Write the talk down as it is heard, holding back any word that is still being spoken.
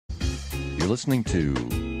listening to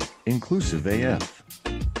Inclusive AF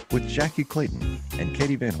with Jackie Clayton and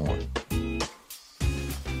Katie Van Horn.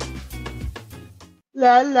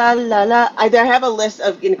 La la la la. I have a list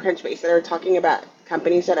of in Crunchbase that are talking about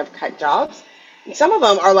companies that have cut jobs. And some of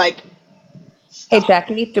them are like, Hey, stop.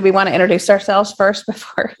 Jackie, do we want to introduce ourselves first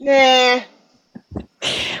before Nah.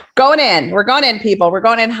 going in? We're going in, people. We're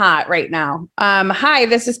going in hot right now. Hi,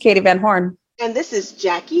 this is Katie Van Horn. And this is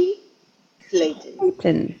Jackie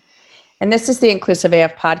Clayton. And this is the Inclusive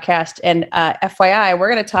AF podcast. And FYI,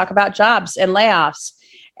 we're going to talk about jobs and layoffs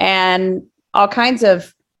and all kinds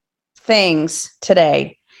of things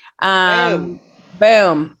today. Boom.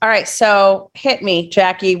 All right. So hit me,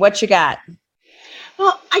 Jackie. What you got?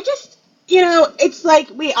 Well, it's like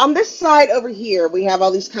we on this side over here, we have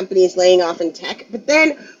all these companies laying off in tech, but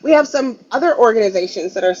then we have some other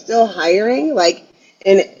organizations that are still hiring, like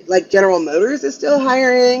General Motors is still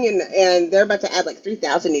hiring, and they're about to add like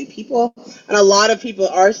 3,000 new people, and a lot of people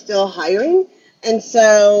are still hiring. And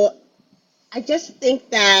so I just think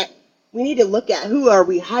that we need to look at who are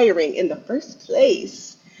we hiring in the first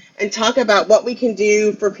place and talk about what we can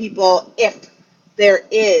do for people if there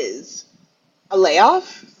is a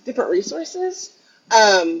layoff, different resources.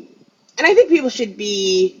 And I think people should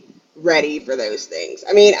be ready for those things.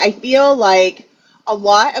 I mean, I feel like a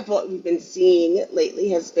lot of what we've been seeing lately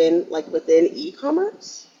has been like within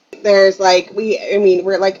e-commerce. There's like,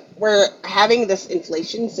 we're having this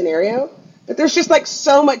inflation scenario, but there's just like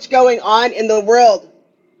so much going on in the world.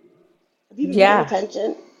 Have you been paying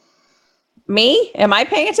attention? Me? Am I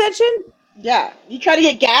paying attention? Yeah. You try to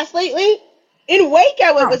get gas lately? In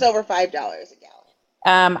Waco, it was over $5 a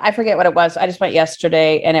gallon. I forget what it was. I just went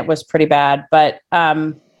yesterday and it was pretty bad, but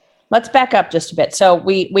let's back up just a bit. So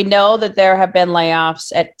we know that there have been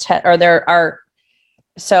layoffs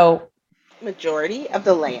Majority of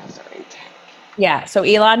the layoffs are in tech. Yeah. So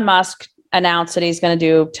Elon Musk announced that he's going to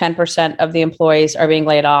do 10% of the employees are being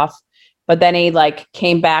laid off, but then he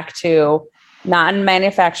came back to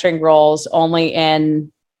non-manufacturing roles, only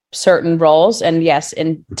in certain roles, and yes,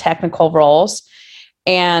 in technical roles.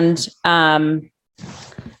 And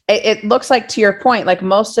it looks like, to your point, like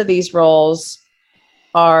most of these roles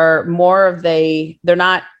are more of they're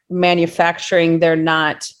not manufacturing, they're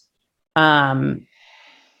not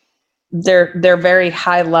they're very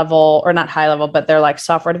high level, or not high level, but they're like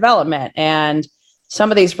software development. And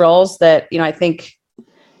some of these roles that, I think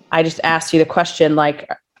I just asked you the question,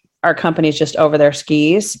 like, are companies just over their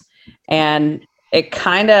skis? And it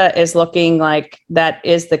kind of is looking like that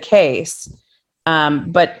is the case.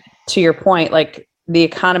 But to your point, like the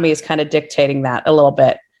economy is kind of dictating that a little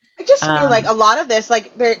bit. I just feel like a lot of this,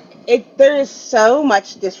 like there is so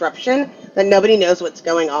much disruption that nobody knows what's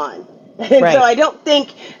going on. And Right. So I don't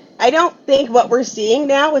think what we're seeing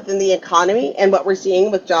now within the economy and what we're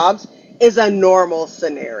seeing with jobs is a normal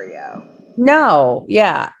scenario. No,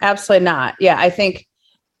 yeah, absolutely not. Yeah, I think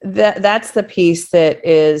that's the piece that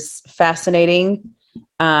is fascinating.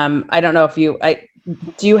 I don't know if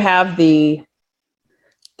do you have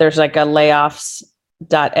there's like a layoffs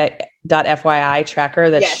 .fyi tracker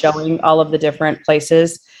that's showing all of the different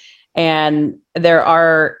places. And there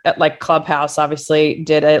are, like, Clubhouse obviously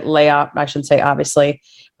did a layoff. I shouldn't say obviously,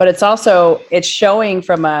 but it's showing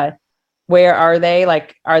from where are they?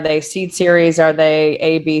 Like, are they seed series? Are they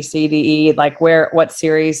A, B, C, D, E? Like what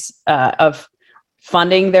series of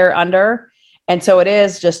funding they're under? And so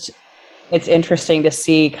it's interesting to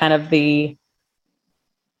see kind of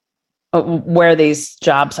where these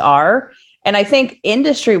jobs are. And I think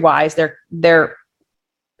industry wise, there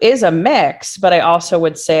is a mix, but I also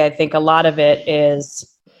would say, I think a lot of it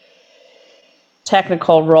is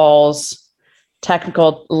technical roles,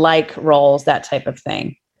 technical like roles, that type of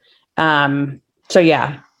thing. So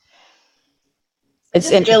yeah, it's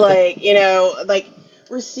interesting. I feel like,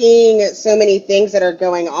 we're seeing so many things that are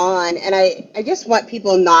going on, and I just want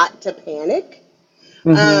people not to panic.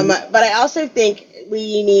 Mm-hmm. But I also think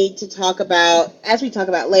we need to talk about, as we talk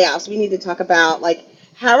about layoffs, we need to talk about, like,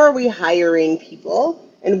 how are we hiring people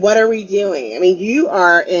and what are we doing? I mean, you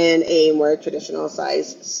are in a more traditional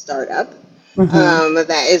size startup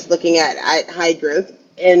that is looking at high growth,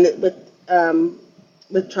 and with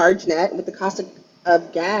ChargeNet, with the cost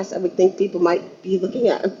of gas, I would think people might be looking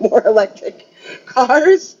at more electric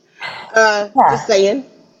cars. Just saying.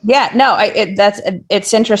 Yeah, no,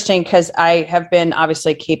 it's interesting because I have been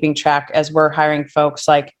obviously keeping track as we're hiring folks.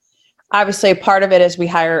 Like, obviously part of it is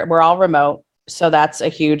we're all remote. So that's a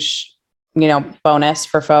huge, bonus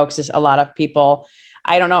for folks. Is a lot of people,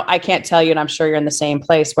 I don't know, I can't tell you, and I'm sure you're in the same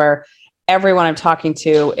place, where everyone I'm talking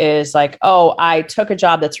to is like, oh, I took a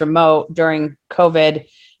job that's remote during COVID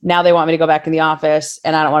now they want me to go back in the office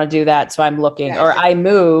and I don't want to do that. So I'm looking, Yes. or I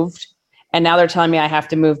moved and now they're telling me I have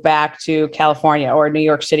to move back to California or New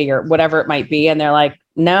York City or whatever it might be. And they're like,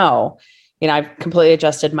 no, I've completely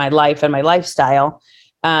adjusted my life and my lifestyle.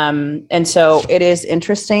 And so it is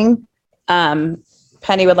interesting.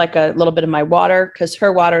 Penny would like a little bit of my water because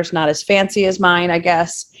her water's not as fancy as mine, I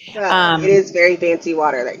guess. It is very fancy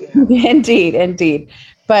water that you have. Indeed.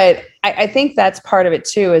 But I think that's part of it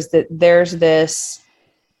too, is that there's this,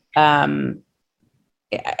 I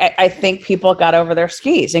think people got over their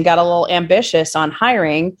skis and got a little ambitious on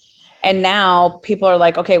hiring. And now people are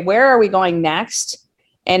like, okay, where are we going next?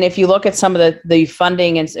 And if you look at some of the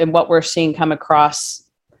funding and what we're seeing come across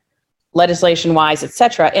legislation wise, et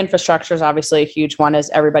cetera, infrastructure is obviously a huge one, as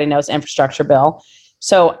everybody knows, infrastructure bill.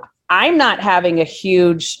 So I'm not having a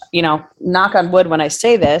huge, knock on wood when I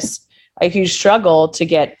say this, a huge struggle to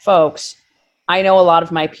get folks. I know a lot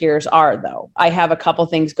of my peers are, though. I have a couple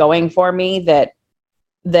things going for me that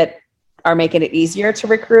are making it easier to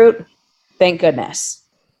recruit. Thank goodness.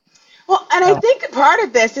 Well, and I think part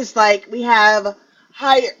of this is like we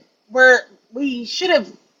should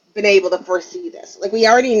have been able to foresee this. Like we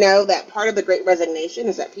already know that part of the Great Resignation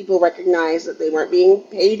is that people recognize that they weren't being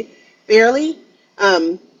paid fairly,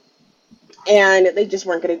 and they just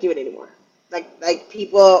weren't going to do it anymore. Like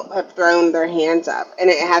people have thrown their hands up, and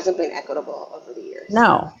it hasn't been equitable over the years.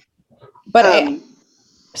 No, but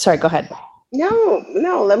sorry, go ahead. No.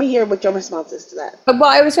 Let me hear what your response is to that. Well,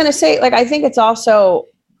 I was going to say, like, I think it's also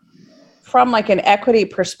from like an equity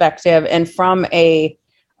perspective and from a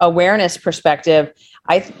awareness perspective.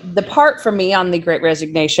 The part for me on the Great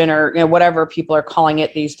Resignation, or whatever people are calling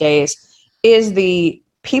it these days, is the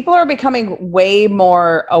people are becoming way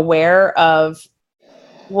more aware of,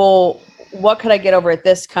 well, what could I get over at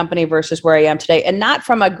this company versus where I am today? And not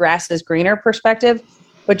from a grass is greener perspective,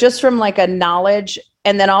 but just from like a knowledge.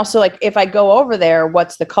 And then also like, if I go over there,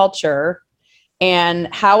 what's the culture and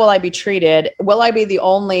how will I be treated? Will I be the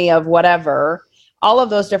only of whatever? All of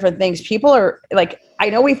those different things. People are like, I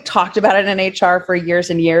know we've talked about it in HR for years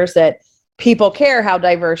and years that people care how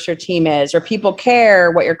diverse your team is, or people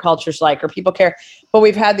care what your culture's like, or people care. But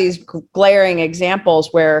we've had these glaring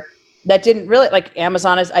examples where that didn't really, like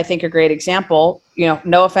Amazon is, I think, a great example.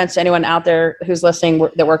 No offense to anyone out there who's listening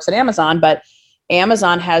that works at Amazon, but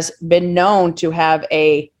Amazon has been known to have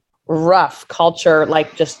a rough culture,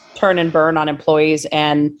 like just turn and burn on employees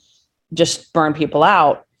and just burn people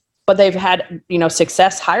out. But they've had,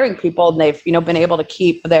 success hiring people, and they've, been able to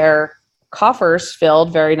keep their coffers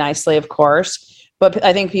filled very nicely, of course. But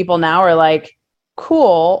I think people now are like,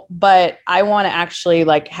 cool, but I want to actually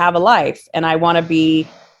like have a life, and I want to be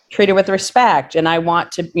treated with respect. And I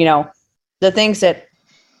want to, the things that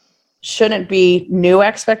shouldn't be new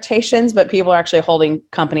expectations, but people are actually holding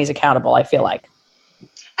companies accountable, I feel like.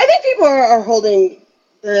 I think people are holding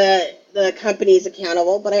the companies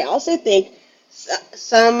accountable, but I also think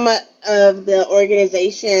some of the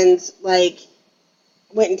organizations like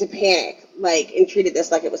went into panic, like, and treated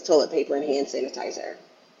this like it was toilet paper and hand sanitizer.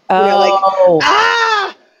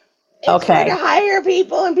 It's okay, hard to hire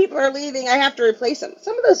people and people are leaving. I have to replace them.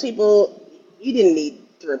 Some of those people you didn't need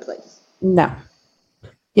to replace. No.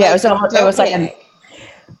 Yeah, like, it was like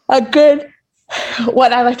a good,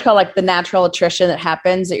 what I like to call like the natural attrition that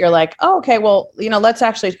happens, that you're like, oh, okay, well, let's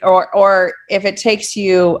actually, or if it takes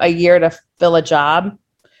you a year to fill a job,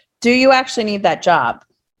 do you actually need that job?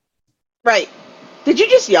 Right. Did you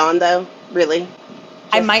just yawn though? Really?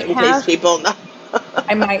 I might have. People know.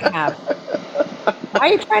 I might have. Why are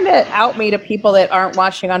you trying to out me to people that aren't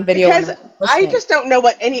watching on video? Because I just don't know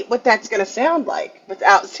what that's going to sound like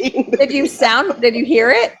without seeing. Did you hear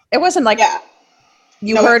it? It wasn't like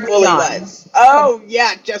you heard me yawn. Was. Oh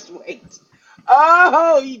yeah, just wait.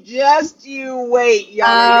 Oh, you wait.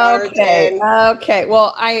 Okay.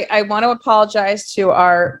 Well, I want to apologize to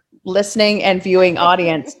our listening and viewing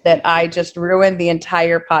audience that I just ruined the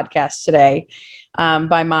entire podcast today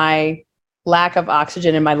by my lack of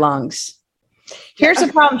oxygen in my lungs. Here's the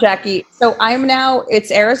problem, Jackie. So it's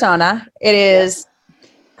Arizona. It is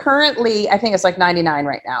currently, I think it's like 99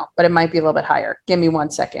 right now, but it might be a little bit higher. Give me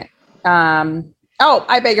 1 second. I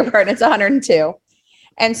beg your pardon. It's 102.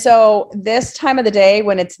 And so this time of the day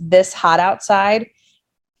when it's this hot outside,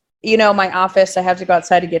 my office, I have to go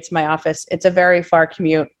outside to get to my office. It's a very far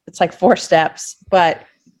commute. It's like 4 steps. But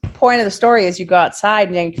point of the story is you go outside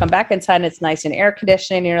and then you come back inside and it's nice and air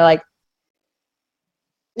conditioning. And you're like,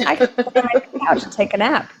 I can sit on my couch and take a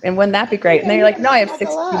nap. And wouldn't that be great? And then you're like, no, I have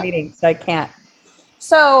 62 meetings, so I can't.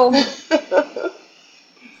 So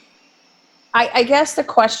I guess the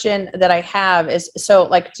question that I have is, so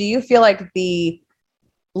like, do you feel like the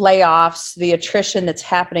layoffs, the attrition that's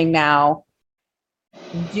happening now,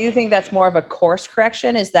 do you think that's more of a course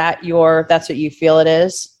correction? Is that that's what you feel it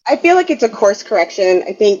is? I feel like it's a course correction.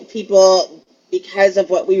 I think people, because of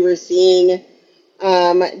what we were seeing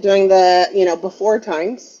during the, before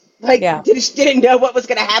times, like Yeah. didn't know what was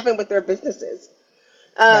going to happen with their businesses.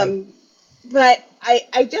 Right. But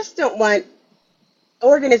I just don't want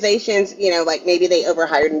organizations, like maybe they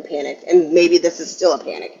overhired and panicked, and maybe this is still a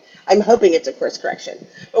panic. I'm hoping it's a course correction.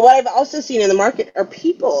 But what I've also seen in the market are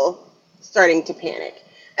people starting to panic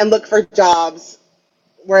and look for jobs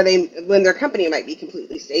when their company might be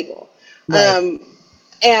completely stable. Right.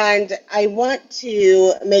 And I want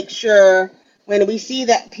to make sure when we see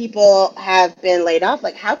that people have been laid off,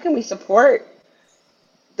 like how can we support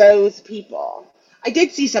those people? I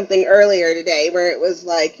did see something earlier today where it was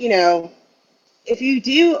like, if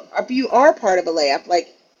you are part of a layoff,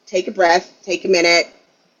 like take a breath, take a minute,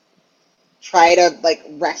 try to like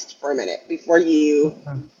rest for a minute before you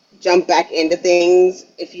jump back into things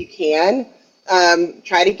if you can.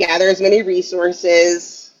 Try to gather as many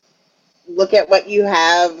resources, look at what you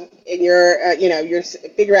have in your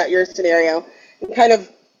figure out your scenario and kind of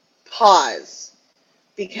pause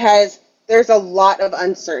because there's a lot of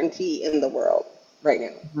uncertainty in the world right now.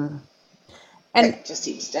 Mm-hmm. And it just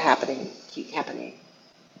seems to keep happening.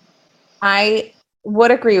 I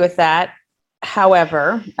would agree with that.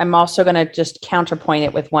 However, I'm also going to just counterpoint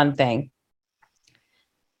it with one thing.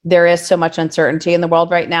 There is so much uncertainty in the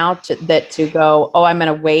world right now to go, oh, I'm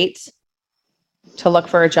going to wait to look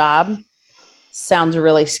for a job sounds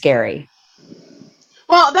really scary.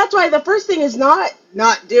 Well, that's why the first thing is not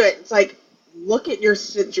do it. It's like, look at your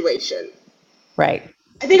situation. Right.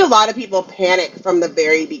 I think a lot of people panic from the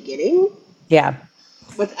very beginning. Yeah.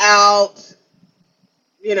 Without,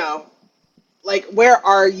 like, where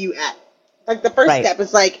are you at? Like, the first step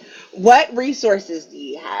is like, what resources do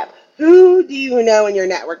you have? Who do you know in your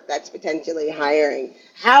network that's potentially hiring?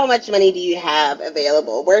 How much money do you have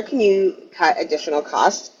available? Where can you cut additional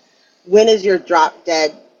costs? When is your drop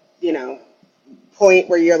dead, point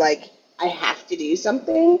where you're like, I have to do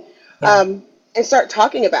something? Yeah. And start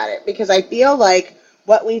talking about it. Because I feel like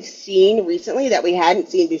what we've seen recently that we hadn't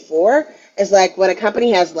seen before is like when a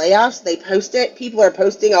company has layoffs, they post it. People are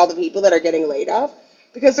posting all the people that are getting laid off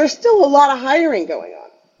because there's still a lot of hiring going on.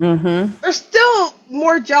 Mm-hmm. There's still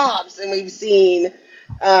more jobs than we've seen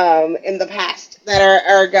in the past that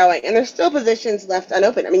are going. And there's still positions left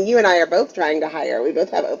unopened. I mean, you and I are both trying to hire. We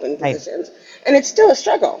both have open positions. And it's still a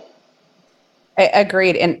struggle.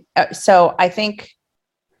 Agreed. And so I think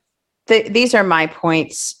these are my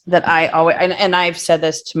points that I always, and I've said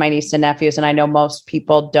this to my niece and nephews, and I know most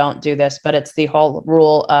people don't do this, but it's the whole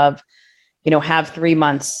rule of, have 3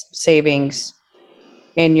 months savings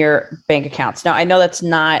in your bank accounts. Now, I know that's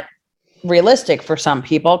not realistic for some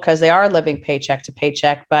people because they are living paycheck to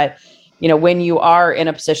paycheck. But, when you are in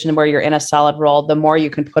a position where you're in a solid role, the more you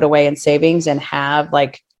can put away in savings and have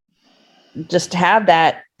just have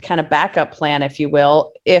that kind of backup plan, if you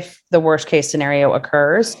will, if the worst case scenario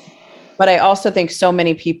occurs. But I also think so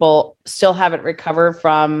many people still haven't recovered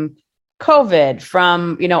from COVID,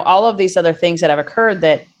 from, all of these other things that have occurred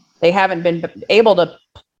that they haven't been able to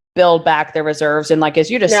build back their reserves. And like,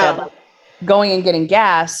 as you just said, going and getting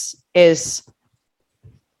gas is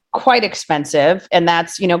quite expensive. And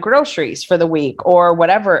that's, groceries for the week or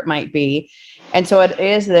whatever it might be. And so it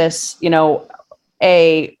is this,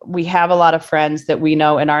 we have a lot of friends that we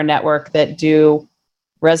know in our network that do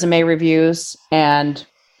resume reviews and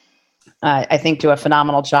I think do a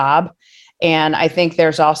phenomenal job. And I think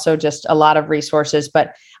there's also just a lot of resources,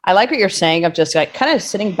 but I like what you're saying of just like kind of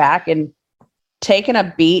sitting back and taking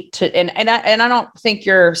a beat and I don't think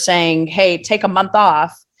you're saying, hey, take a month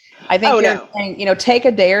off. I think you're saying, take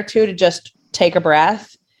a day or two to just take a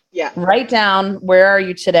breath. Yeah. Write down, where are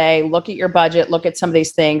you today? Look at your budget, look at some of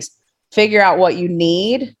these things, figure out what you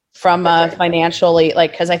need from financially,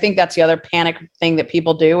 because I think that's the other panic thing that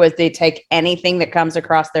people do is they take anything that comes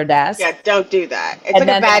across their desk. Yeah, don't do that. It's like a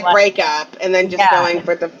bad breakup and then just going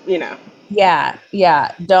for the,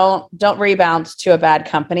 Yeah. Don't rebound to a bad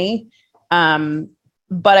company.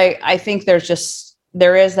 But I think there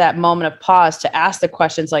is that moment of pause to ask the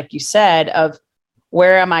questions, like you said, of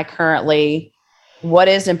where am I currently? What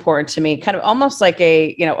is important to me? Kind of almost like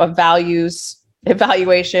a values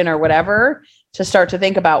evaluation or whatever, to start to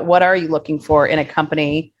think about what are you looking for in a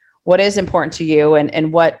company? What is important to you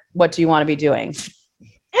and what do you want to be doing?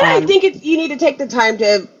 And I think you need to take the time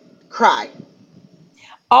to cry.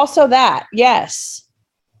 Also that, yes.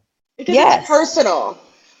 Because it's personal.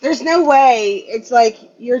 There's no way it's like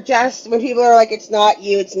you're just, when people are like, it's not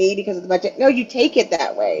you, it's me because of the budget. No, you take it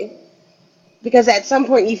that way. because at some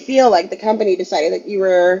point you feel like the company decided that you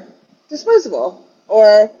were disposable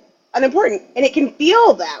or unimportant, and it can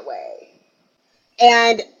feel that way.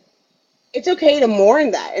 And it's okay to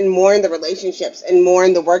mourn that and mourn the relationships and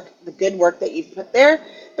mourn the work, the good work that you've put there.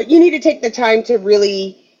 But you need to take the time to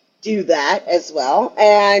really do that as well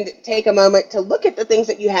and take a moment to look at the things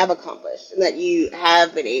that you have accomplished and that you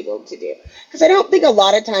have been able to do. Because I don't think a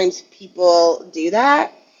lot of times people do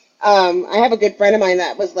that. I have a good friend of mine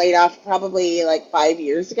that was laid off probably like 5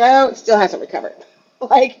 years ago, still hasn't recovered.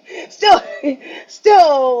 Like,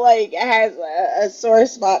 still like has a sore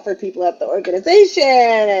spot for people at the organization,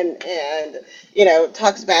 and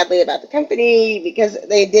talks badly about the company because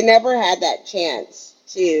they never had that chance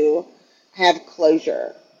to have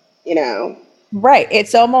closure. Right.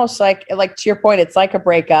 It's almost like to your point, it's like a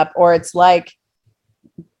breakup, or it's like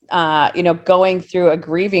going through a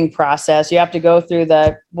grieving process. You have to go through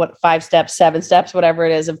the 5 steps, 7 steps, whatever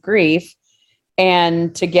it is of grief,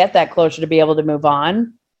 and to get that closure to be able to move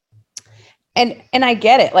on. And I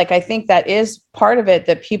get it. Like, I think that is part of it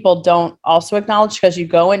that people don't also acknowledge, because you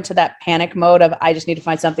go into that panic mode of, I just need to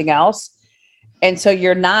find something else. And so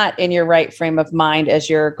you're not in your right frame of mind as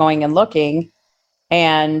you're going and looking,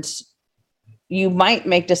 and you might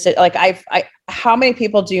make decisions. Like how many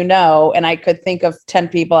people do you know? And I could think of 10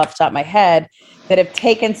 people off the top of my head that have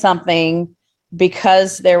taken something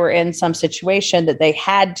because they were in some situation that they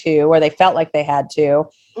had to, or they felt like they had to.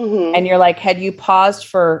 Mm-hmm. And you're like, had you paused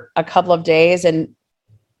for a couple of days and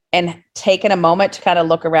taken a moment to kind of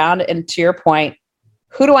look around, and to your point,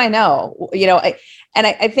 who do I know?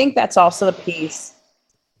 I think that's also the piece.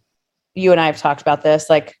 You and I have talked about this,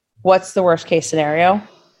 like, what's the worst case scenario?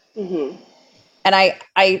 Mm-hmm. And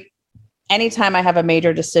I, anytime I have a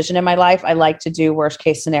major decision in my life, I like to do worst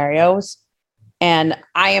case scenarios. And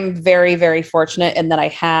I am very, very fortunate in that I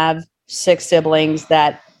have 6 siblings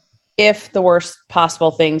that, if the worst possible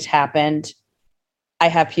things happened, I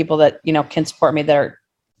have people that, can support me, that are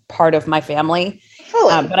part of my family.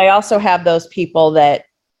 But I also have those people that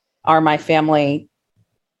are my family,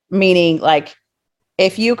 meaning, like,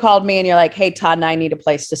 if you called me and you're like, hey, Todd and I need a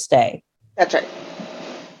place to stay. That's right.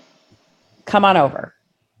 Come on over.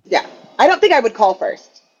 Yeah. I don't think I would call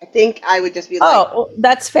first. I think I would just be like, oh, well,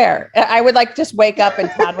 that's fair. I would just wake up and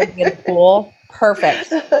Todd would be in the pool.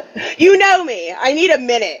 Perfect. You know me. I need a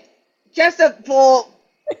minute. Just a full,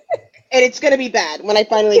 and it's going to be bad when I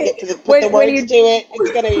finally get to put the words to it.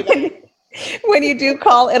 It's going to be bad. When you do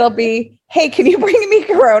call, it'll be, hey, can you bring me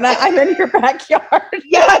Corona? I'm in your backyard.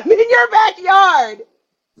 Yeah, I'm in your backyard.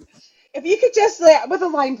 If you could just, with a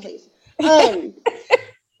line, please. But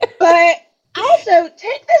also,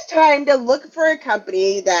 take this time to look for a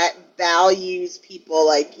company that values people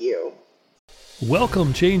like you.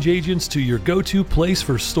 Welcome, change agents, to your go-to place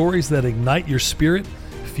for stories that ignite your spirit,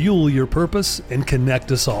 fuel your purpose, and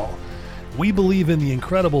connect us all. We believe in the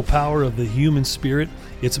incredible power of the human spirit,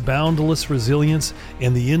 its boundless resilience,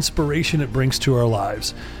 and the inspiration it brings to our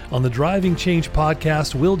lives. On the Driving Change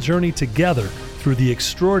podcast, we'll journey together through the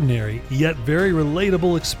extraordinary yet very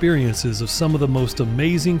relatable experiences of some of the most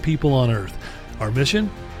amazing people on earth. Our mission?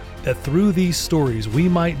 That through these stories, we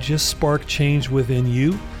might just spark change within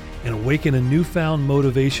you and awaken a newfound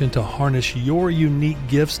motivation to harness your unique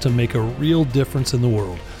gifts to make a real difference in the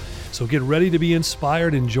world. So get ready to be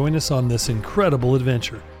inspired and join us on this incredible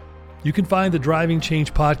adventure. You can find the Driving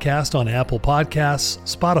Change podcast on Apple Podcasts,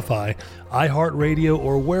 Spotify, iHeartRadio,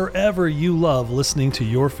 or wherever you love listening to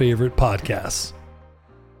your favorite podcasts.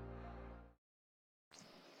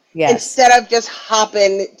 Yes. Instead of just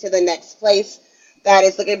hopping to the next place that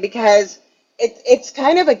is looking, because it's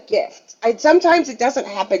kind of a gift. Sometimes it doesn't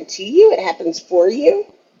happen to you, it happens for you.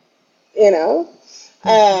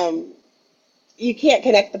 You can't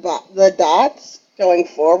connect the dots going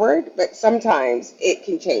forward, but sometimes it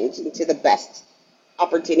can change into the best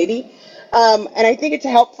opportunity. And I think it's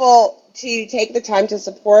helpful to take the time to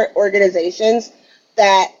support organizations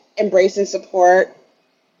that embrace and support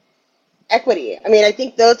equity. I mean, I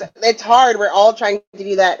think it's hard. We're all trying to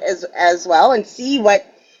do that as well, and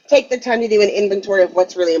take the time to do an inventory of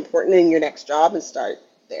what's really important in your next job and start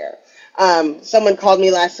there. Someone called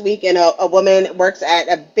me last week, and a woman works at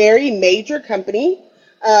a very major company,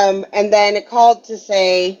 and then called to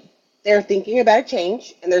say they're thinking about a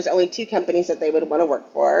change, and there's only 2 companies that they would want to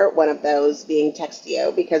work for, one of those being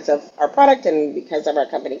Textio, because of our product and because of our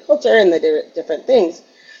company culture and the different things.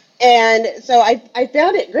 And so I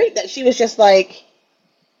found it great that she was just like,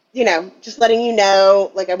 just letting you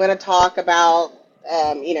know, like, I want to talk about,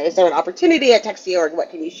 is there an opportunity at Textio, or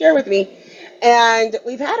what can you share with me? And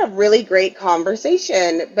we've had a really great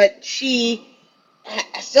conversation, but she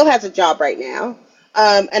still has a job right now.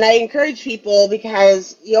 And I encourage people,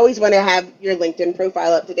 because you always want to have your LinkedIn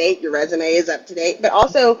profile up to date, your resume is up to date, but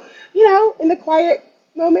also, in the quiet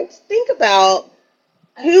moments, think about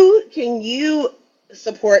who can you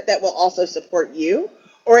support that will also support you,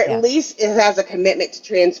 or at Yeah. least it has a commitment to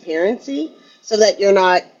transparency so that you're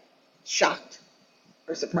not shocked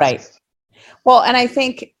or Right. surprised. Well, and I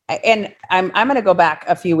think, and I'm going to go back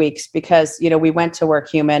a few weeks because, we went to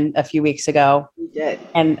Workhuman a few weeks ago. You did.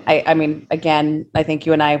 And I mean, again, I think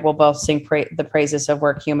you and I will both sing the praises of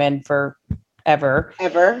Workhuman forever.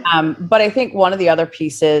 Ever. But I think one of the other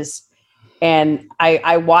pieces, and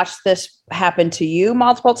I watched this happen to you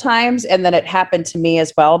multiple times, and then it happened to me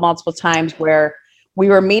as well multiple times, where we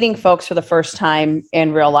were meeting folks for the first time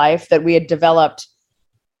in real life that we had developed,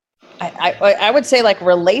 I would say, like,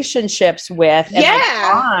 relationships with and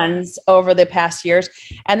like bonds over the past years.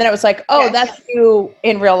 And then it was like, oh, Yes. that's you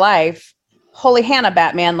in real life. Holy Hannah,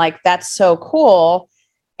 Batman. Like, that's so cool.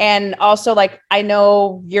 And also, like, I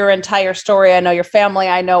know your entire story. I know your family.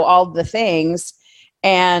 I know all the things.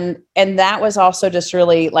 And that was also just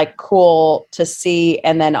really, like, cool to see.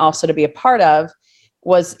 And then also to be a part of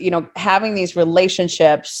was, having these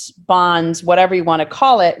relationships, bonds, whatever you want to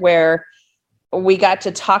call it, where we got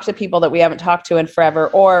to talk to people that we haven't talked to in forever,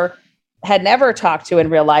 or had never talked to in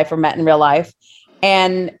real life or met in real life.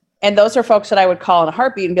 And those are folks that I would call in a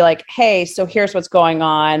heartbeat and be like, hey, so here's what's going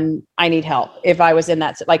on. I need help. If I was in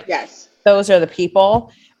that, like, Yes. those are the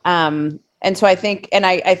people. And so I think, and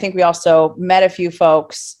I think we also met a few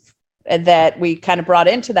folks that we kind of brought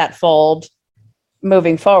into that fold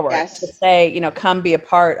moving forward, Yes. to say, come be a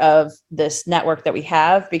part of this network that we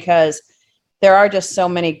have, because there are just so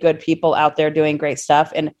many good people out there doing great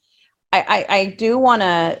stuff. And I do want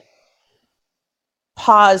to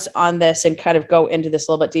pause on this and kind of go into this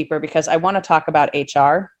a little bit deeper, because I want to talk about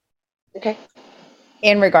HR Okay.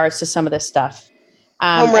 in regards to some of this stuff.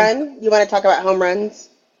 Home run. You want to talk about home runs?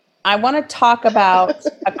 I want to talk about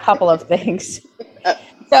a couple of things.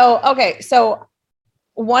 So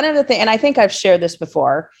one of the things, and I think I've shared this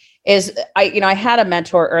before, is I had a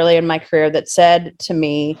mentor early in my career that said to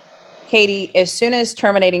me, Katie, as soon as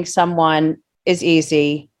terminating someone is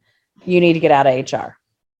easy, you need to get out of HR.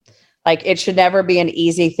 Like, it should never be an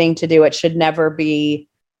easy thing to do. It should never be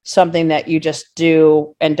something that you just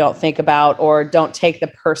do and don't think about, or don't take the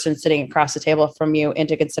person sitting across the table from you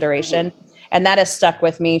into consideration. And that has stuck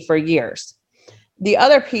with me for years. The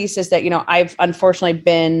other piece is that, I've unfortunately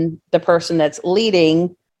been the person that's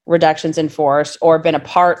leading reductions in force, or been a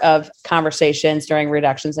part of conversations during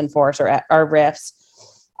reductions in force or RIFs.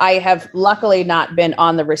 I have luckily not been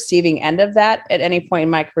on the receiving end of that at any point in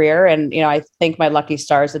my career. And, I thank my lucky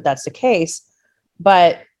stars that that's the case.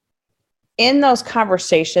 But in those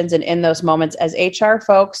conversations and in those moments as HR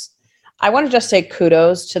folks, I want to just say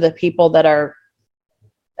kudos to the people that are,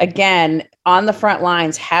 again, on the front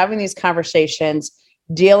lines, having these conversations,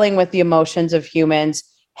 dealing with the emotions of humans,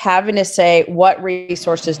 having to say, what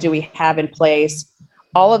resources do we have in place?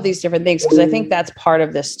 All of these different things. Because I think that's part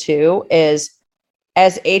of this too, is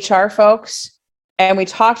as HR folks, and we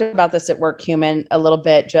talked about this at Workhuman a little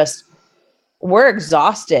bit, just we're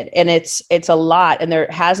exhausted, and it's a lot, and there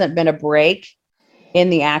hasn't been a break in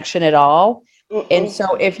the action at all. And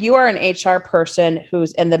so if you are an HR person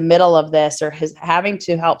who's in the middle of this, or having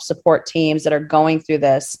to help support teams that are going through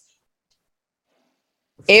this,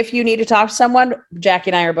 if you need to talk to someone,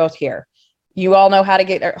 Jackie and I are both here. You all know how to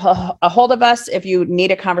get a hold of us if you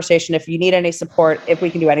need a conversation, if you need any support, if we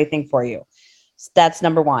can do anything for you. That's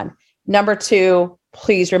number one. Number two,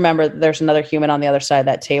 please remember that there's another human on the other side of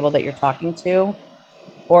that table that you're talking to,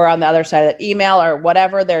 or on the other side of that email, or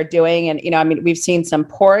whatever they're doing. And, we've seen some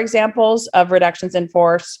poor examples of reductions in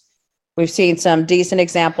force. We've seen some decent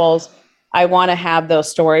examples. I want to have those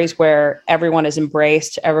stories where everyone is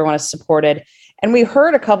embraced, everyone is supported. And we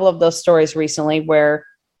heard a couple of those stories recently where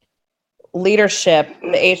leadership,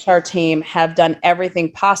 the HR team, have done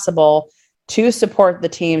everything possible to support the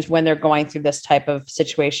teams when they're going through this type of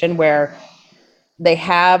situation, where they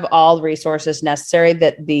have all the resources necessary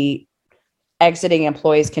that the exiting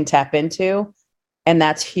employees can tap into. And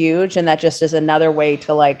that's huge. And that just is another way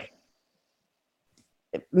to, like,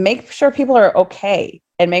 make sure people are okay,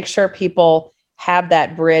 and make sure people have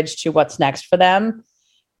that bridge to what's next for them.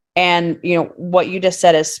 And, what you just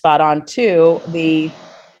said is spot on too.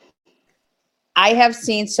 I have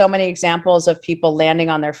seen so many examples of people landing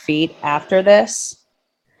on their feet after this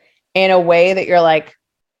in a way that you're like,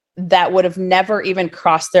 that would have never even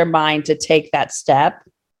crossed their mind to take that step,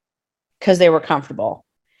 because they were comfortable.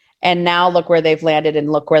 And now look where they've landed,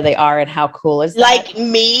 and look where they are, and how cool is that? Like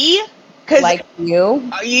me? like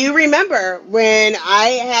you. You remember when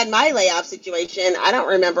I had my layoff situation, I don't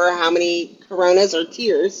remember how many coronas or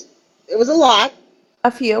tears. It was a lot.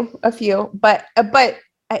 A few, but I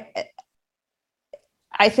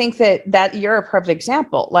think that you're a perfect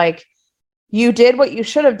example. Like, you did what you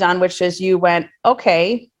should have done, which is you went,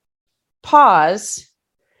 okay, pause,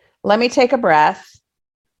 let me take a breath,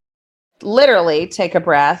 literally take a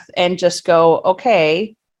breath and just go,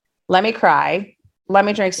 okay, let me cry, let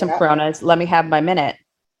me drink some Coronas, let me have my minute.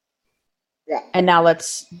 Yeah. And now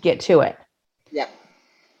let's get to it. Yeah.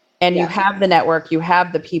 And you have the network, you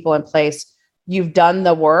have the people in place, you've done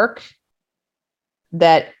the work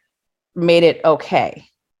that made it okay.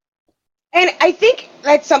 And I think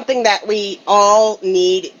that's something that we all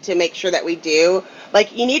need to make sure that we do.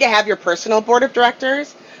 Like, you need to have your personal board of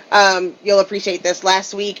directors. You'll appreciate this.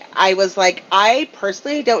 Last week, I was like, I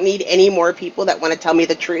personally don't need any more people that want to tell me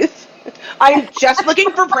the truth. I'm just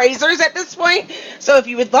looking for praisers at this point. So if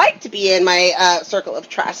you would like to be in my circle of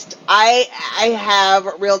trust, I have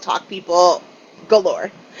real talk people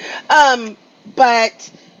galore.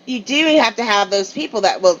 But you do have to have those people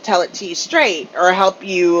that will tell it to you straight or help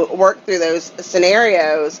you work through those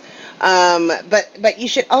scenarios. But you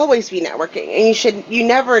should always be networking, and you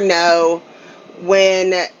never know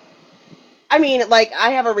when. I mean, like, I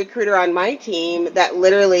have a recruiter on my team that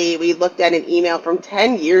literally we looked at an email from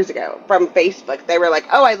 10 years ago from Facebook. They were like,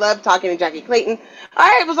 oh, I love talking to Jackie Clayton.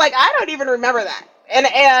 I was like, I don't even remember that.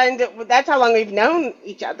 And that's how long we've known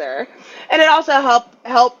each other. And it also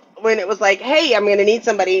helped when it was like, hey, I'm going to need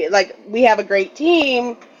somebody. Like, we have a great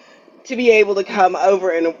team to be able to come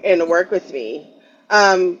over and work with me.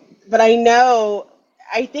 But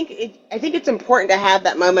I think it's important to have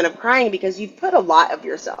that moment of crying because you've put a lot of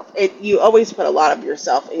yourself. You always put a lot of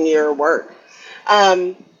yourself in your work.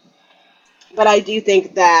 But I do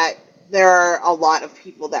think that there are a lot of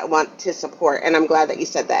people that want to support, and I'm glad that you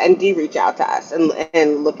said that. And do reach out to us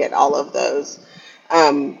and look at all of those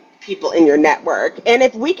people in your network. And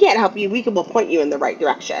if we can't help you, we'll point you in the right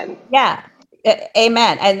direction. Yeah.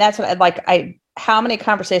 Amen. And that's what how many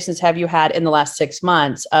conversations have you had in the last 6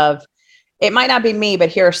 months of, it might not be me, but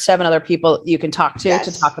here are 7 other people you can talk to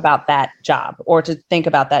talk about that job or to think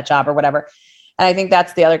about that job or whatever. And I think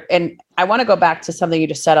that's the other, and I want to go back to something you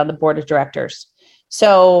just said on the board of directors.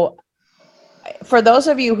 So for those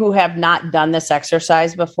of you who have not done this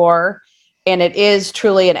exercise before, and it is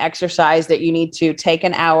truly an exercise that you need to take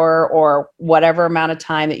an hour or whatever amount of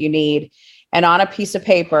time that you need, and on a piece of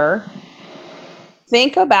paper,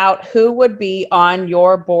 think about who would be on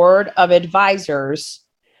your board of advisors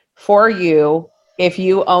for you if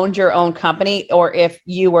you owned your own company or if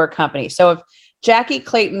you were a company. So if Jackie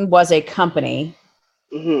Clayton was a company,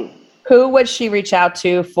 who would she reach out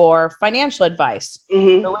to for financial advice?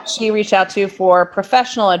 Who would she reach out to for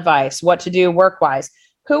professional advice, what to do work-wise?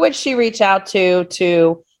 Who would she reach out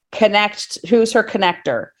to connect? Who's her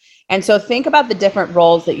connector? And so think about the different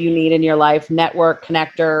roles that you need in your life: network,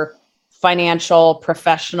 connector, financial,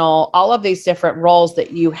 professional, all of these different roles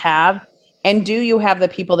that you have. And do you have the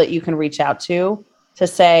people that you can reach out to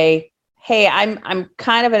say, hey, I'm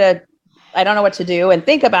kind of I don't know what to do, and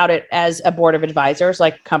think about it as a board of advisors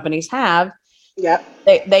like companies have. Yeah.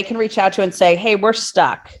 They can reach out to and say, hey, we're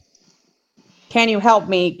stuck. Can you help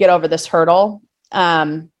me get over this hurdle?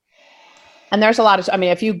 And there's a lot of,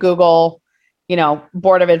 if you Google,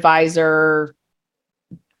 board of advisor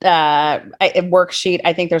worksheet,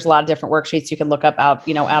 I think there's a lot of different worksheets you can look up out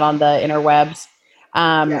on the interwebs.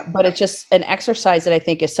 But it's just an exercise that I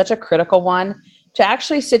think is such a critical one to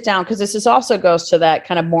actually sit down, because this also goes to that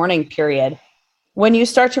kind of mourning period. When you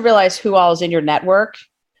start to realize who all is in your network,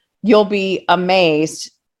 you'll be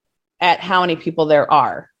amazed at how many people there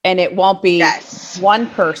are. And it won't be one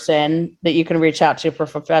person that you can reach out to for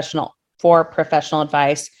professional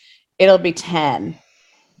advice. It'll be 10.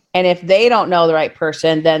 And if they don't know the right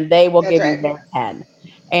person, then they will give you their 10.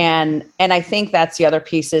 And I think that's the other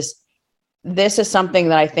piece is, this is something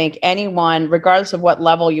that I think anyone, regardless of what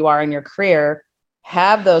level you are in your career,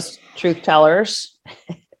 have those truth tellers.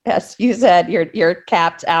 As you said, you're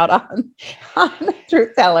capped out on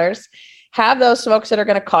truth tellers. Have those folks that are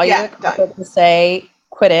going to call you to say,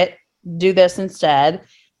 quit it, do this instead.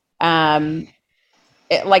 Those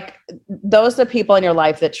are the people in your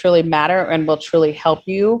life that truly matter and will truly help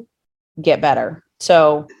you get better.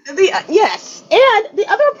 So yes. And the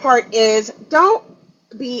other part is, don't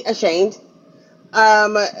be ashamed.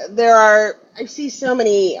 I see so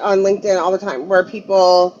many on LinkedIn all the time where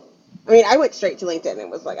people, I went straight to LinkedIn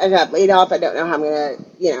and was like, I got laid off. I don't know how I'm going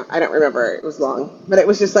to, I don't remember. It was long, but it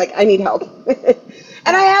was just like, I need help.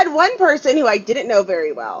 And I had one person who I didn't know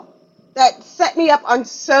very well. that set me up on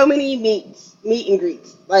so many meet and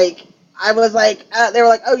greets. Like, I was like, they were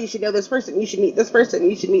like, oh, you should know this person. You should meet this person.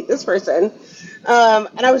 You should meet this person.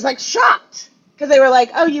 And I was like shocked because they were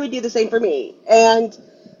like, oh, you would do the same for me. And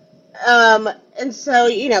so,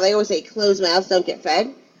 you know, they always say closed mouths don't get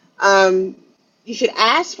fed. You should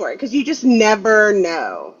ask for it because you just never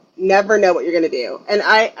know what you're going to do. And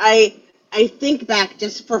I think back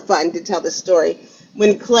just for fun to tell this story.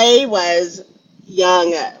 When Clay was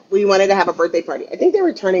young, we wanted to have a birthday party. I think they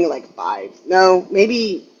were turning like 5. No,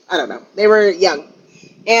 maybe, I don't know. They were young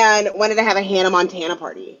and wanted to have a Hannah Montana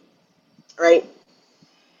party, right?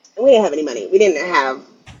 And we didn't have any money. We didn't have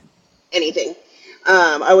anything.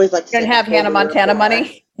 I always like to didn't have Hannah Montana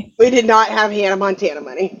money. We did not have Hannah Montana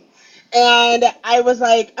money. And I was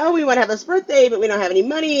like, oh, we want to have this birthday, but we don't have any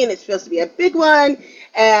money, and it's supposed to be a big one.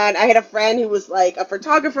 And I had a friend who was like a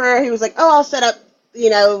photographer. He was like, oh, I'll set up, you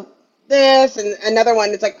know, this. And another one,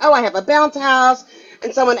 it's like, oh, I have a bounce house.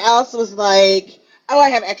 And someone else was like, oh, I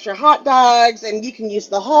have extra hot dogs, and you can use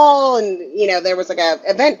the hall. And, you know, there was like a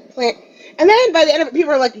event plan. And then by the end of it,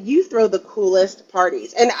 people were like, you throw the coolest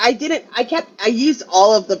parties. And I used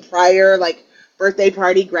all of the prior, like, birthday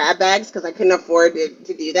party grab bags because I couldn't afford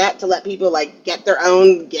to do that, to let people like get their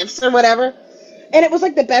own gifts or whatever. And it was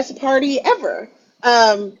like the best party ever.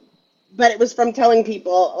 But it was from telling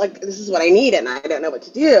people like, this is what I need and I don't know what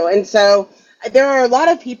to do. And so there are a lot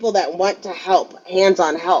of people that want to help,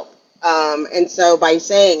 hands-on help. And so by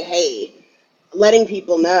saying, hey, letting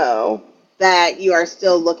people know that you are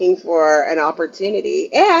still looking for an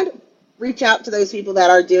opportunity, and reach out to those people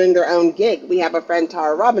that are doing their own gig. We have a friend,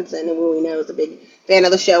 Tara Robinson, who we know is a big fan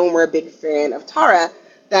of the show, and we're a big fan of Tara,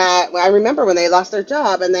 that I remember when they lost their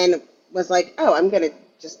job and then was like, oh, I'm going to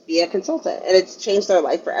just be a consultant. And it's changed their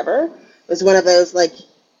life forever. It was one of those like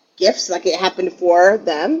gifts, like it happened for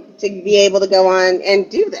them to be able to go on and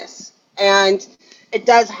do this. And it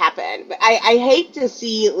does happen. But I hate to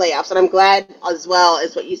see layoffs, and I'm glad as well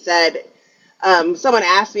as what you said. Someone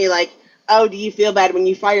asked me like, oh, do you feel bad when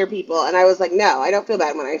you fire people? And I was like, no, I don't feel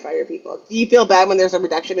bad when I fire people. Do you feel bad when there's a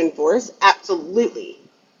reduction in force? Absolutely.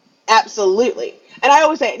 Absolutely. And I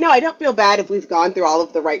always say, no, I don't feel bad if we've gone through all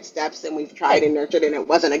of the right steps and we've tried and nurtured and it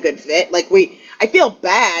wasn't a good fit. Like I feel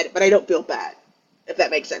bad, but I don't feel bad, if that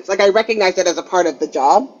makes sense. Like I recognize it as a part of the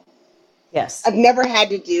job. Yes. I've never had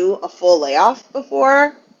to do a full layoff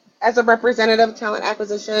before as a representative of talent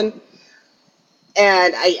acquisition.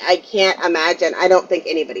 And I can't imagine, I don't think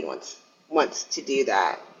anybody wants to do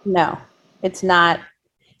that. No, it's not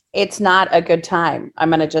a good time. I'm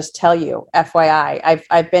going to just tell you, FYI,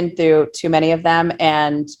 I've been through too many of them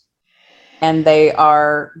and they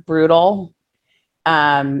are brutal.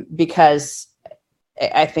 Because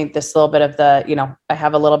I think this little bit of the, you know, I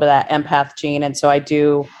have a little bit of that empath gene. And so I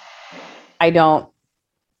take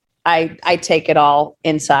it all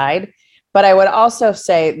inside. But I would also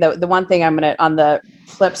say the one thing on the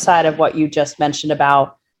flip side of what you just mentioned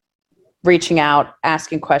about reaching out,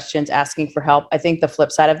 asking questions, asking for help. I think the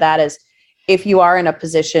flip side of that is if you are in a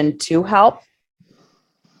position to help,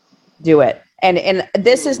 do it. And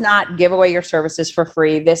this is not give away your services for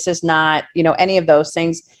free. This is not, you know, any of those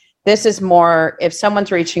things. This is more if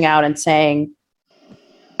someone's reaching out and saying,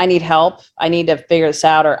 I need help, I need to figure this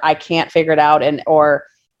out, or I can't figure it out, or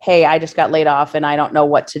hey, I just got laid off and I don't know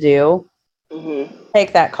what to do. Mm-hmm.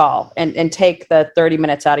 Take that call and take the 30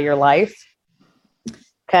 minutes out of your life,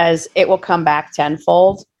 because it will come back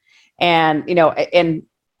tenfold. And, you know, and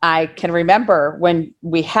I can remember when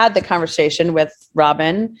we had the conversation with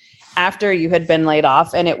Robin after you had been laid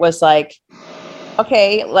off, and it was like,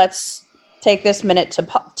 okay, let's take this minute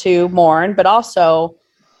to mourn, but also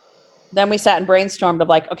then we sat and brainstormed of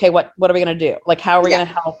like, okay, what are we going to do? Like, how are we going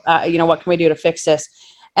to help? You know, what can we do to fix this?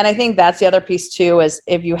 And I think that's the other piece too, is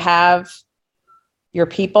if you have your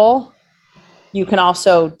people, you can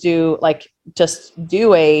also do like, just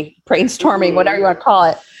do a brainstorming, whatever you want to call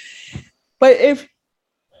it. But if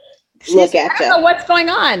I don't know what's going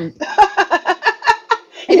on.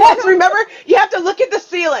 Yes, remember, you have to look at the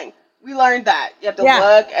ceiling. We learned that. You have to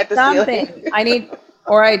look at the ceiling.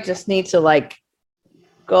 I just need to like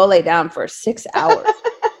go lay down for 6 hours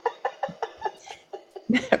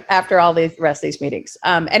after all the rest of these meetings.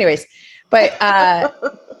 Anyways, but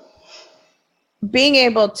being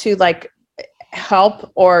able to like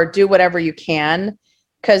help or do whatever you can,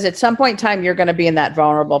 because at some point in time, you're going to be in that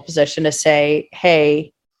vulnerable position to say,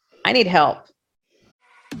 hey, I need help.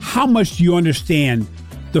 How much do you understand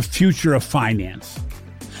the future of finance?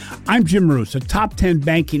 I'm Jim Roos, a top 10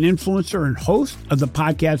 banking influencer and host of the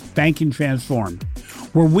podcast Banking Transformed,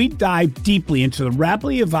 where we dive deeply into the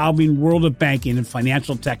rapidly evolving world of banking and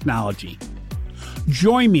financial technology.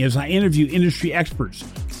 Join me as I interview industry experts,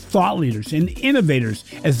 thought leaders, and innovators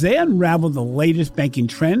as they unravel the latest banking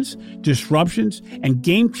trends, disruptions, and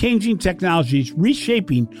game-changing technologies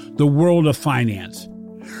reshaping the world of finance.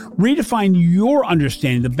 Redefine your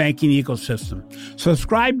understanding of the banking ecosystem.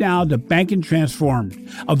 Subscribe now to Banking Transformed,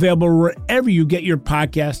 available wherever you get your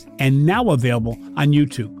podcast and now available on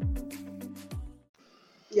YouTube.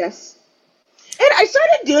 Yes. And I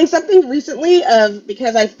started doing something recently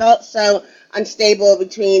because I felt so unstable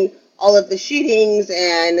between all of the shootings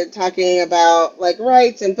and talking about like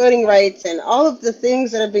rights and voting rights and all of the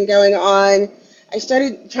things that have been going on. I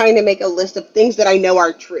started trying to make a list of things that I know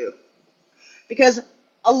are true. Because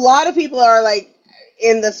a lot of people are like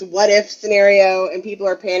in this what if scenario and people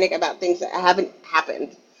are panic about things that haven't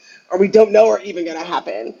happened or we don't know are even going to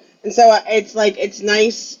happen. And so it's like, it's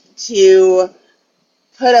nice to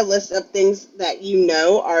put a list of things that you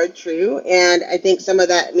know are true. And I think some of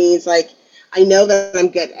that means like, I know that I'm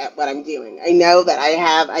good at what I'm doing. I know that I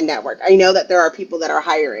have a network. I know that there are people that are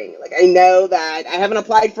hiring. Like, I know that I haven't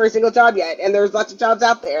applied for a single job yet and there's lots of jobs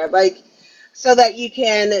out there. Like, so that you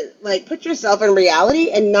can like put yourself in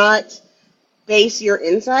reality and not base your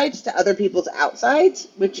insides to other people's outsides,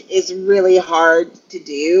 which is really hard to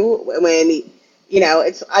do when, you know,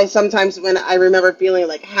 I sometimes when I remember feeling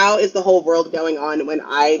like, how is the whole world going on when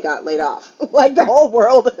I got laid off? Like the whole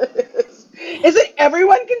world isn't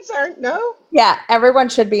everyone concerned? No? Yeah, everyone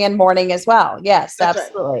should be in mourning as well. Yes, That's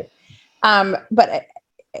absolutely. Right. But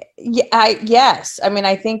yes, I mean,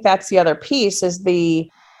 I think that's the other piece is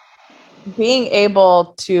the being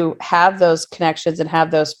able to have those connections and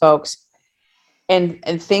have those folks and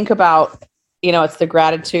think about, you know, it's the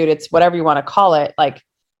gratitude, it's whatever you want to call it, like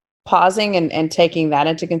pausing and taking that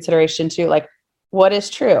into consideration too, like what is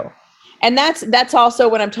true. And that's also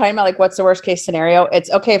when I'm talking about like, what's the worst case scenario?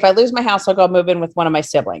 It's okay. If I lose my house, I'll go move in with one of my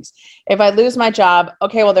siblings. If I lose my job,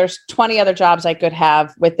 okay, well, there's 20 other jobs I could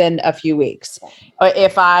have within a few weeks.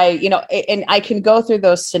 If I, you know, and I can go through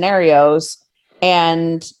those scenarios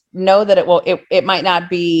and know that it might not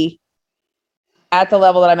be at the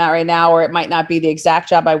level that I'm at right now, or it might not be the exact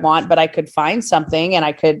job I want, but I could find something and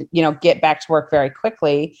I could, you know, get back to work very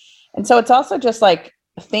quickly. And so it's also just like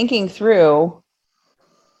thinking through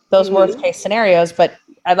those worst case scenarios, but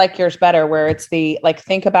I like yours better where it's the, like,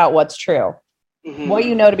 think about what's true, what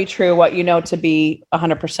you know to be true, what you know to be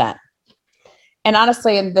 100%. And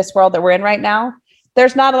honestly, in this world that we're in right now,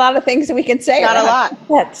 there's not a lot of things that we can say. Not a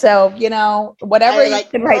lot. So, you know, whatever you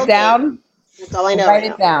can write down, that's all I know. Write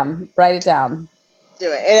it down.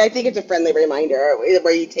 Do it. And I think it's a friendly reminder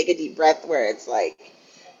where you take a deep breath where it's like,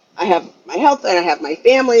 I have my health and I have my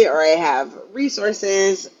family or I have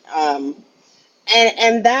resources.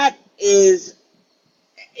 And that is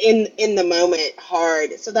in the moment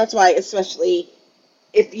hard. So that's why, especially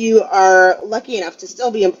if you are lucky enough to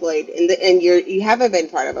still be employed and you haven't been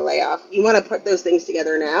part of a layoff, you want to put those things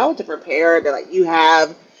together now to prepare to you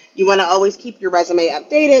want to always keep your resume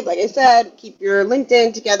updated. Like I said, keep your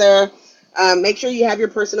LinkedIn together. Make sure you have your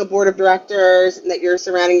personal board of directors and that you're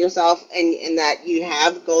surrounding yourself and that you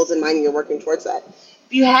have goals in mind and you're working towards that.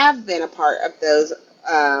 If you have been a part of those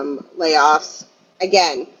layoffs,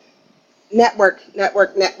 again, network.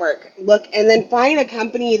 Look, and then find a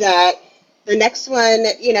company that the next one,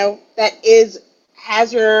 you know, that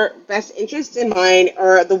has your best interest in mind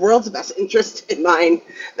or the world's best interest in mind,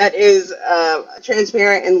 that is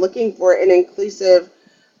transparent and looking for an inclusive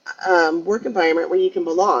work environment where you can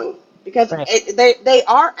belong. Because they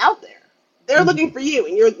are out there. They're looking for you,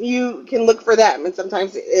 and you can look for them, and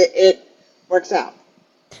sometimes it works out.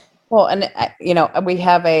 Well, and you know, we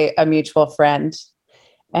have a mutual friend,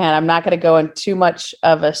 and I'm not going to go into too much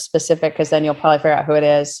of a specific because then you'll probably figure out who it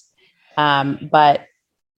is. But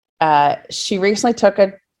she recently took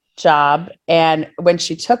a job, and when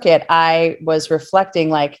she took it, I was reflecting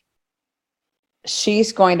like,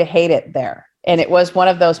 she's going to hate it there. And it was one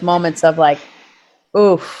of those moments of like,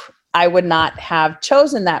 oof, I would not have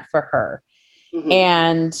chosen that for her.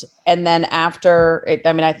 And then after it,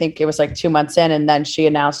 I mean, I think it was like 2 months in, and then she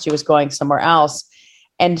announced she was going somewhere else.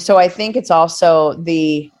 And so I think it's also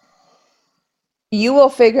you will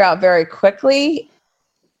figure out very quickly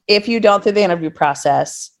if you don't through the interview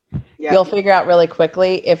process, you'll figure out really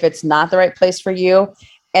quickly if it's not the right place for you.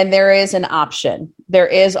 And there is an option. There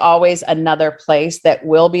is always another place that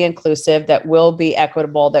will be inclusive, that will be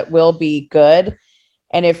equitable, that will be good.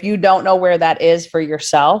 And if you don't know where that is for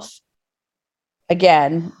yourself,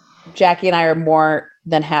 again, Jackie and I are more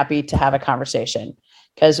than happy to have a conversation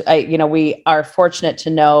because we are fortunate to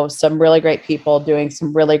know some really great people doing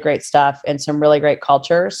some really great stuff and some really great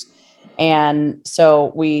cultures. And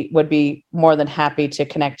so we would be more than happy to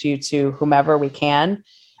connect you to whomever we can.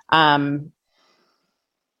 I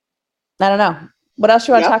don't know. What else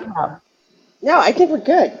you want to talk about? No, I think we're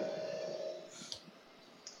good.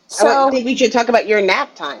 So, I think we should talk about your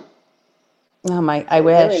nap time. I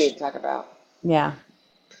We really need wish. to talk about. Yeah.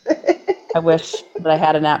 I wish that I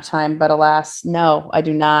had a nap time, but alas, no, I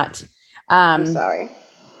do not. I'm sorry.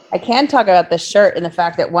 I can talk about the shirt and the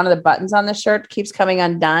fact that one of the buttons on the shirt keeps coming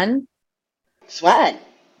undone. Swag.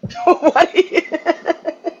 What?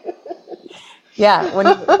 Yeah, when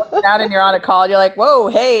you're looking out and you're on a call, you're like, "Whoa,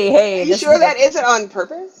 hey!" Are you sure that isn't on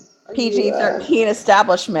purpose? PG-13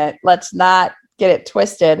 establishment. Let's not get it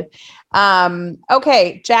twisted.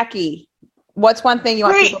 Okay, Jackie, what's one thing you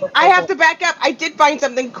want? Wait, I have to back up. I did find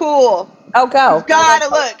something cool. Oh, go! You've gotta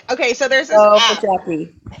look. Okay, so there's this app. For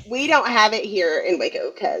Jackie. We don't have it here in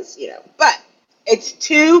Waco because but it's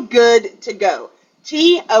Too Good to Go.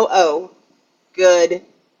 TOO, good,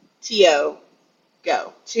 TO,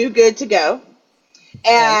 go. Too Good to Go.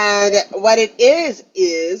 And what it is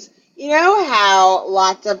how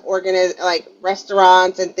lots of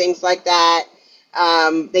restaurants and things like that,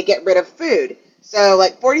 they get rid of food. So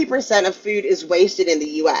like 40% of food is wasted in the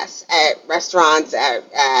U.S. at restaurants,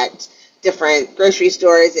 at different grocery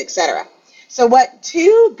stores, etc. So what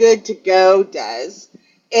Too Good to Go does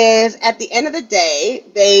is at the end of the day,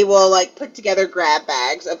 they will put together grab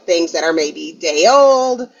bags of things that are maybe day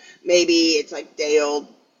old, maybe it's day old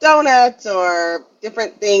donuts or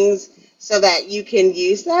different things, so that you can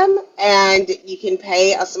use them and you can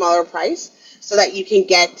pay a smaller price so that you can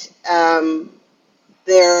get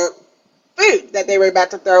their food that they were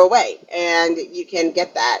about to throw away, and you can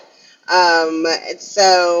get that.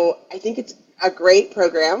 So I think it's a great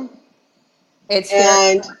program. It's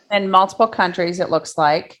in multiple countries, it looks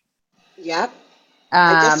like. Yep.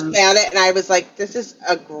 I just found it and I was like, this is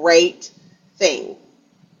a great thing.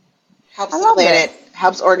 Helps the planet,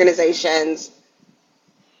 helps organizations.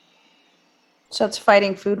 So it's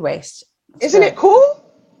fighting food waste. Isn't it cool?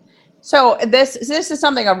 So this is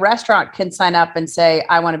something a restaurant can sign up and say,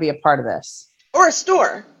 I want to be a part of this. Or a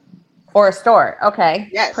store. Okay.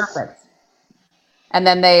 Yes. Perfect. And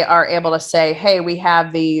then they are able to say, hey, we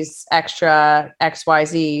have these extra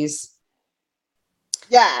XYZs.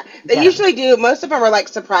 Yeah. They usually do. Most of them are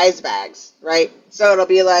surprise bags, right? So it'll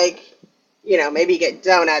be maybe you get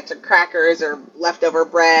donuts or crackers or leftover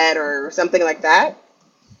bread or something like that.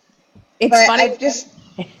 It's funny. I've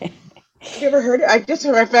never heard it.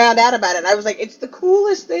 I found out about it. And I was like, it's the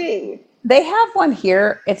coolest thing. They have one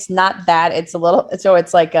here. It's not that. It's a little. So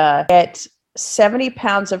it's get 70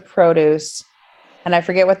 pounds of produce, and I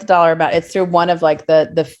forget what the dollar amount. It's through one of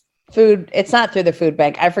the food. It's not through the food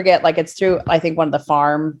bank. I forget. It's through I think one of the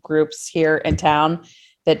farm groups here in town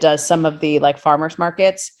that does some of the farmers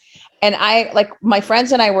markets. And I my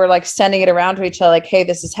friends and I were sending it around to each other hey,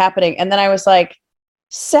 this is happening. And then I was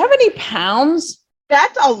 70 pounds.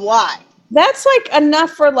 That's a lot. That's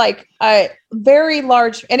enough for a very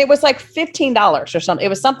large, and it was $15 or something. It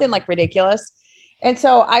was something ridiculous. And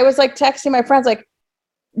so I was texting my friends,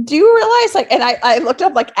 do you realize and I looked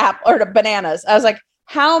up apple or bananas. I was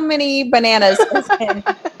how many bananas is in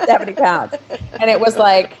 70 pounds? And it was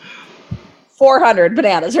 400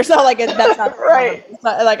 bananas or so. That's not right.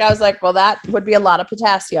 I was well, that would be a lot of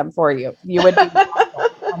potassium for you. You would be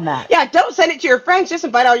on that. Yeah, don't send it to your friends. Just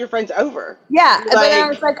invite all your friends over. Yeah. And then I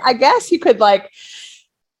was I guess you could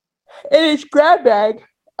in each grab bag.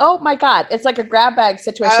 Oh my God. It's a grab bag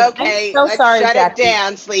situation. Okay. I'm so sorry, shut Jackie. it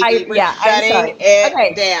down, Sleepy. We're shutting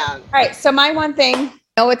it down. All right. So my one thing, I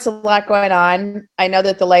know it's a lot going on. I know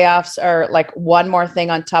that the layoffs are one more thing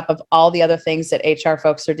on top of all the other things that HR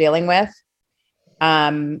folks are dealing with.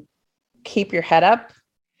 Keep your head up.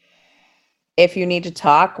 If you need to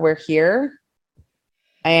talk, we're here.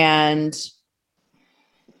 And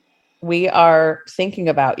we are thinking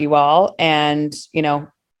about you all. And,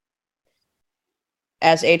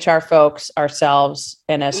 as HR folks ourselves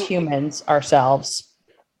and as humans ourselves,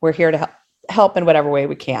 we're here to help in whatever way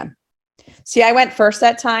we can. See, I went first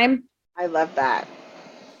that time. I love that.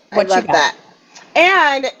 What I love that.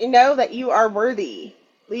 And know that you are worthy.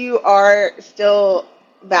 You are still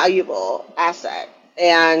valuable asset.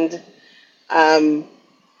 And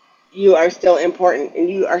you are still important, and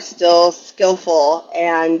you are still skillful,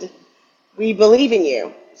 and we believe in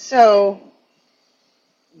you. So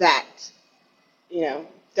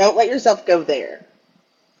don't let yourself go there.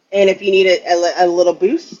 And if you need a little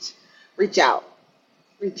boost, reach out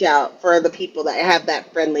for the people that have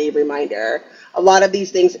that friendly reminder. A lot of these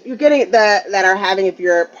things you're getting that are having, if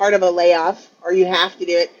you're part of a layoff or you have to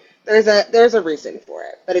do it, there's a reason for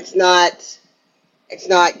it, but it's not It's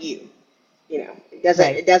not you. It doesn't.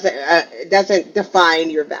 Right. It doesn't define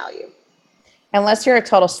your value. Unless you're a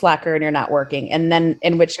total slacker and you're not working, and then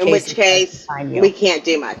in which case we can't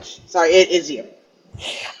do much. Sorry, it is you.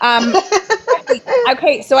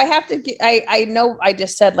 Okay, so I have to. I know I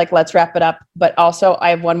just said like let's wrap it up, but also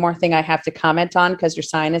I have one more thing I have to comment on because your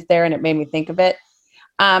sign is there and it made me think of it.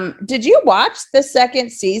 Did you watch the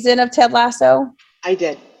second season of Ted Lasso? I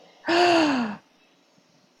did.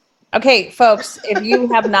 Okay, folks, if you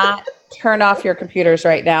have not, turn off your computers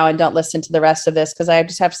right now and don't listen to the rest of this because I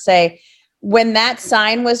just have to say, when that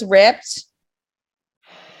sign was ripped,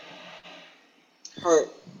 Hurt.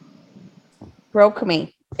 broke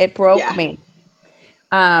me. It broke me.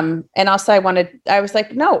 And also I was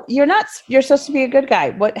like, no, you're not. You're supposed to be a good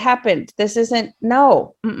guy. What happened? This isn't.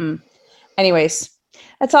 No. Mm-mm. Anyways,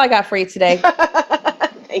 that's all I got for you today.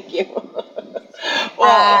 Thank you.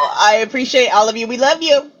 Well, I appreciate all of you. We love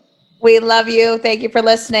you. We love you. Thank you for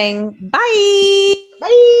listening. Bye.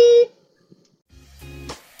 Bye.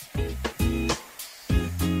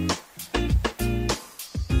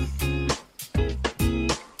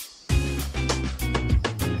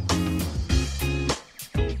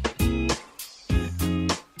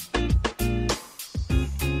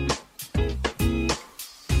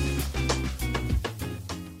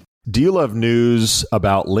 Do you love news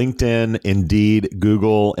about LinkedIn, Indeed,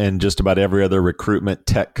 Google, and just about every other recruitment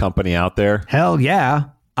tech company out there? Hell yeah.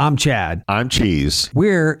 I'm Chad. I'm Cheese.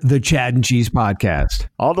 We're the Chad and Cheese Podcast.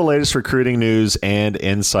 All the latest recruiting news and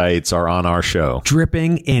insights are on our show.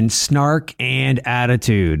 Dripping in snark and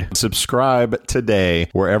attitude. Subscribe today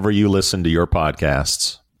wherever you listen to your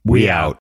podcasts. We out.